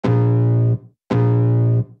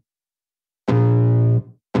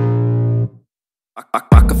I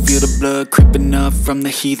can feel the blood creeping up from the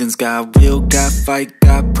heathens. Got will, got fight,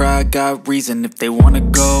 got pride, got reason. If they wanna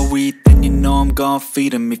go eat, then you know I'm gon'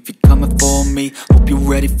 feed them. If you're coming for me, hope you're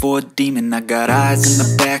ready for a demon. I got eyes in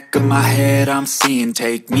the back of my head, I'm seeing.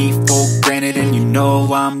 Take me for granted and you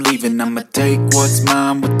know I'm leaving. I'ma take what's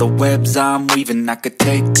mine with the webs I'm weaving. I could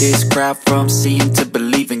take this crowd from seeing to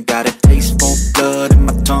believing. Got a taste for blood and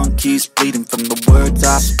my tongue keeps bleeding from the words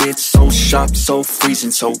I spit. So sharp, so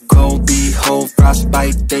freezing, so cold. Behold,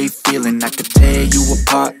 frostbite they feeling. I could tear you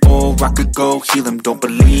apart or I could go heal them. Don't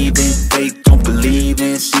believe in fate, don't believe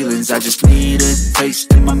in ceilings. I just need a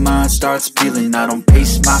taste and my mind starts peeling. I don't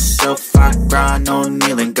pace myself, I grind on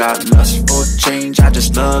kneeling. Got lust for change, I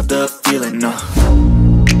just love the feeling.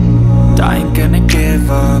 I ain't gonna give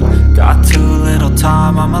up. Got too little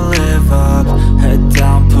time, I'ma live up. Head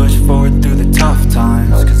down, push forward through the tough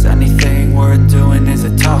times. Cause anything worth doing is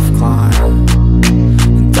a tough climb.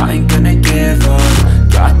 And I ain't gonna give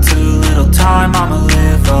up. Got too little time, I'ma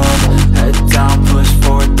live up. Head down, push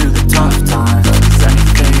forward through the tough times. Cause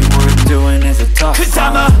anything worth doing is a tough climb. Cause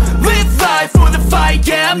I'ma live life for the fight,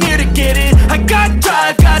 yeah, I'm here to get it. I got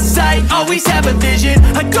drive, got sight, always have a vision.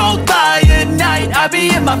 I go by at night, I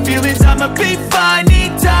be in my feelings. I'ma be fine,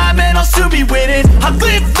 need time and I'll soon be winning. I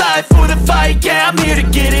live life for the fight, yeah, I'm here to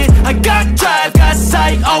get it. I got drive, got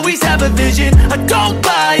sight, always have a vision. I go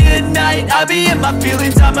by at night, I be in my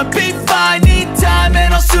feelings. I'ma be fine, need time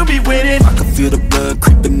and I'll soon be winning. I can feel the blood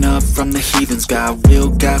creeping up from the heathens. Got will,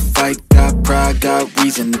 got fight, got pride, got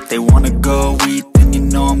reason. If they wanna go eat, then you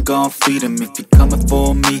know I'm gon' feed them. If you're coming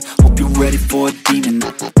for me, hope you're ready for a demon.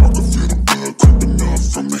 I can feel the blood creeping up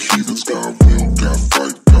from the heathens. Got will, got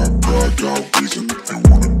fight, got pride, got reason. If they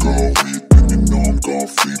wanna go eat, then you know I'm gon'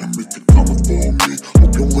 feed them. If you're coming for me,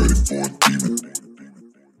 hope you're ready for a demon.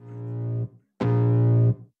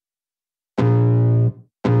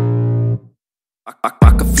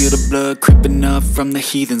 I can feel the blood creeping up from the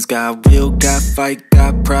heathens. Got will, got fight,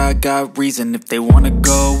 got pride, got reason. If they wanna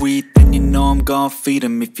go eat, then you know I'm gon' feed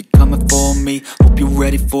them. If you're coming for me, hope you're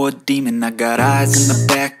ready for a demon. I got eyes in the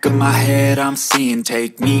back of my head, I'm seeing.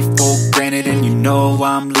 Take me for granted and you know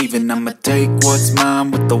I'm leaving. I'ma take what's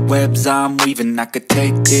mine with the webs I'm weaving. I could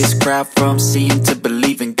take this crowd from seeing to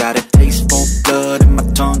believing. Got a taste for blood and my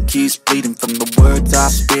tongue keeps bleeding from the words I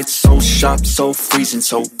spit. So sharp, so freezing,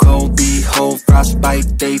 so cold. Behold,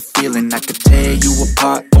 frostbite they feeling. I could tear you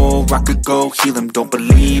apart or I could go heal them. Don't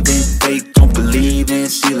believe in fate, don't believe in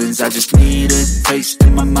ceilings. I just need a taste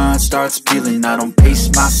and my mind starts peeling. I don't pace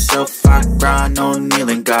myself, I grind on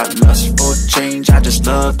kneeling. Got lust for change, I just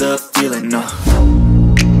love the feeling.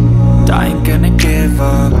 I ain't gonna give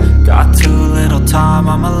up. Got too little time,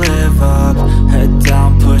 I'ma live up. Head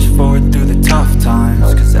down, push forward through the tough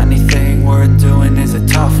times. Cause anything worth doing is a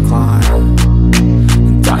tough climb.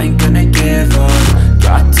 And I ain't gonna give up.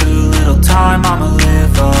 Got too little time, I'ma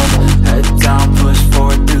live up. Head down, push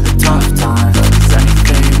forward through the tough times. Cause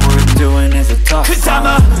anything worth doing is a tough climb. Cause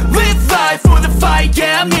I'ma live life for the fight,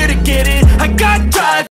 yeah, I'm here